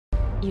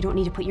You don't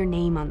need to put your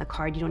name on the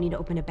card. You don't need to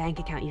open a bank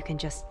account. You can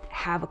just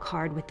have a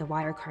card with the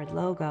Wirecard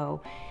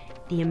logo.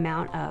 The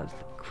amount of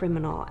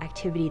criminal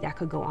activity that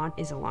could go on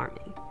is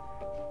alarming.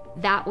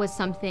 That was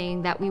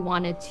something that we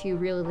wanted to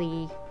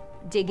really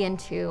dig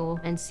into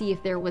and see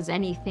if there was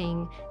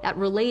anything that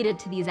related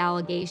to these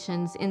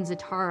allegations in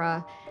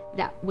Zatara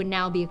that would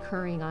now be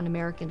occurring on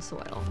American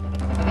soil.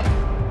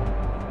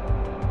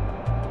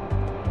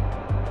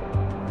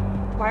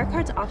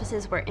 Wirecard's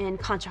offices were in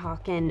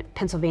Conshohocken,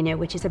 Pennsylvania,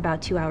 which is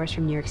about 2 hours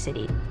from New York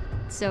City.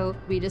 So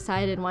we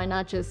decided, why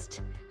not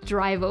just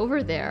drive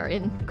over there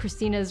in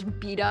Christina's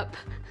beat up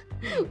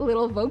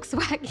little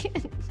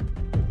Volkswagen.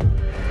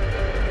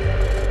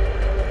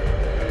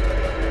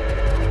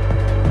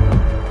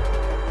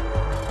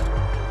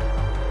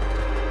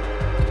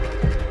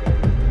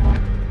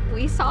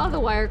 We saw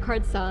the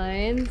Wirecard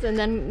signs, and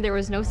then there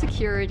was no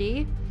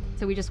security,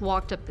 so we just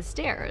walked up the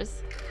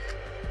stairs.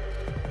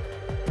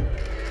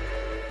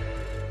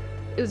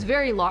 It was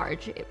very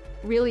large.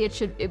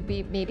 It'd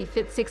be maybe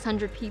fit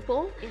 600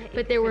 people,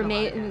 but there were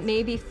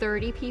maybe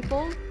 30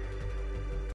 people.